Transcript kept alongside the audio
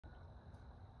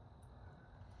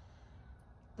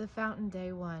The Fountain,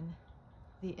 Day 1,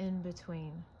 the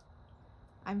in-between.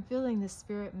 I'm feeling the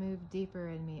Spirit move deeper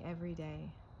in me every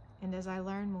day, and as I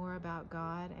learn more about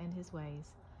God and His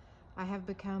ways, I have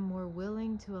become more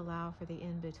willing to allow for the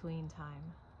in-between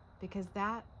time, because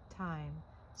that time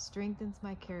strengthens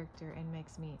my character and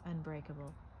makes me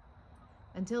unbreakable.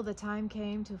 Until the time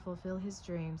came to fulfill his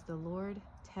dreams, the Lord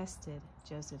tested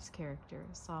Joseph's character.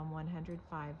 Psalm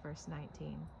 105, verse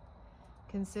 19.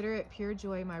 Consider it pure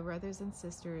joy, my brothers and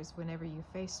sisters, whenever you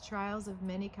face trials of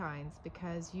many kinds,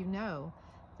 because you know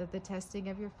that the testing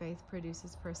of your faith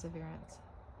produces perseverance.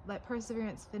 Let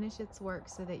perseverance finish its work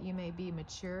so that you may be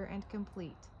mature and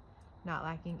complete, not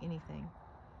lacking anything.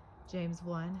 James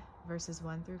 1, verses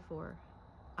 1 through 4.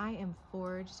 I am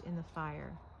forged in the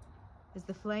fire. As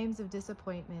the flames of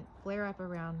disappointment flare up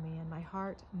around me and my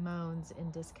heart moans in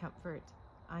discomfort,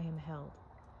 I am held.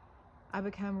 I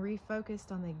become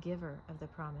refocused on the giver of the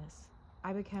promise.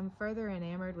 I become further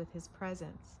enamored with his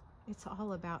presence. It's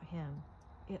all about him.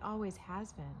 It always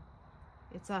has been.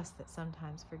 It's us that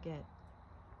sometimes forget.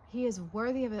 He is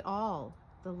worthy of it all,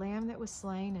 the Lamb that was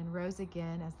slain and rose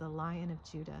again as the Lion of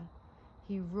Judah.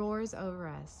 He roars over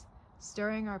us,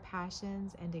 stirring our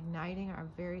passions and igniting our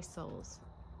very souls.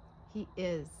 He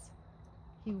is.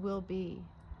 He will be.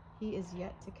 He is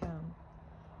yet to come.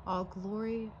 All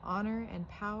glory, honor, and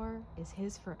power is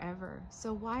his forever.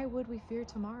 So why would we fear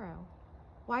tomorrow?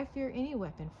 Why fear any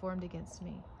weapon formed against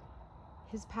me?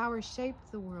 His power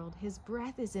shaped the world. His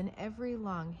breath is in every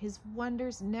lung. His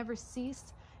wonders never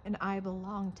cease, and I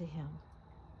belong to him.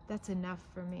 That's enough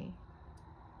for me.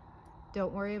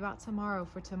 Don't worry about tomorrow,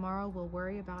 for tomorrow will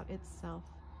worry about itself.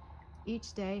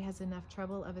 Each day has enough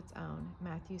trouble of its own.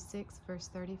 Matthew 6, verse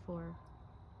 34.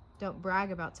 Don't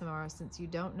brag about tomorrow, since you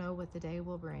don't know what the day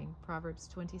will bring. Proverbs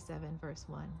 27, verse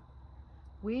 1.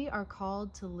 We are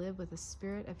called to live with a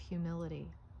spirit of humility,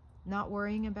 not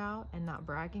worrying about and not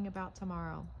bragging about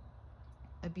tomorrow.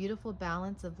 A beautiful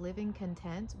balance of living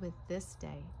content with this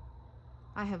day.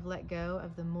 I have let go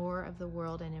of the more of the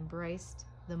world and embraced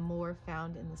the more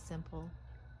found in the simple.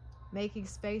 Making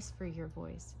space for your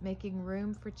voice, making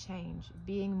room for change,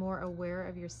 being more aware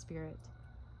of your spirit.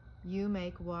 You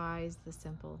make wise the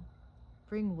simple.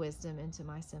 Bring wisdom into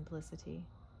my simplicity.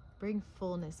 Bring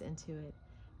fullness into it.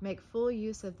 Make full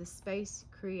use of the space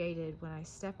created when I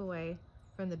step away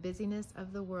from the busyness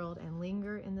of the world and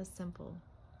linger in the simple.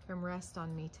 Come rest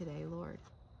on me today, Lord.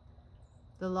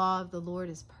 The law of the Lord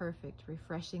is perfect,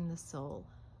 refreshing the soul.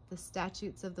 The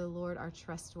statutes of the Lord are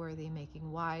trustworthy,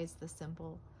 making wise the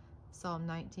simple. Psalm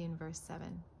 19, verse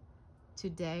 7.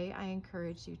 Today, I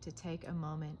encourage you to take a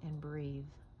moment and breathe.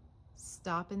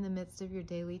 Stop in the midst of your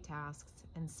daily tasks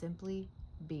and simply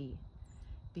be.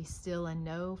 Be still and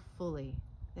know fully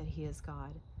that he is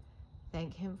God.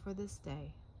 Thank him for this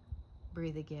day.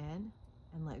 Breathe again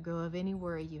and let go of any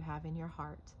worry you have in your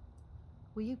heart.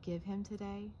 Will you give him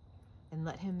today and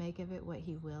let him make of it what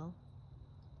he will?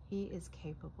 He is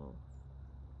capable.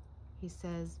 He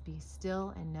says, be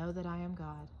still and know that I am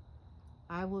God.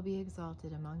 I will be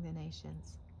exalted among the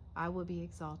nations. I will be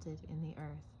exalted in the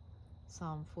earth.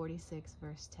 Psalm 46,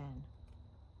 verse 10.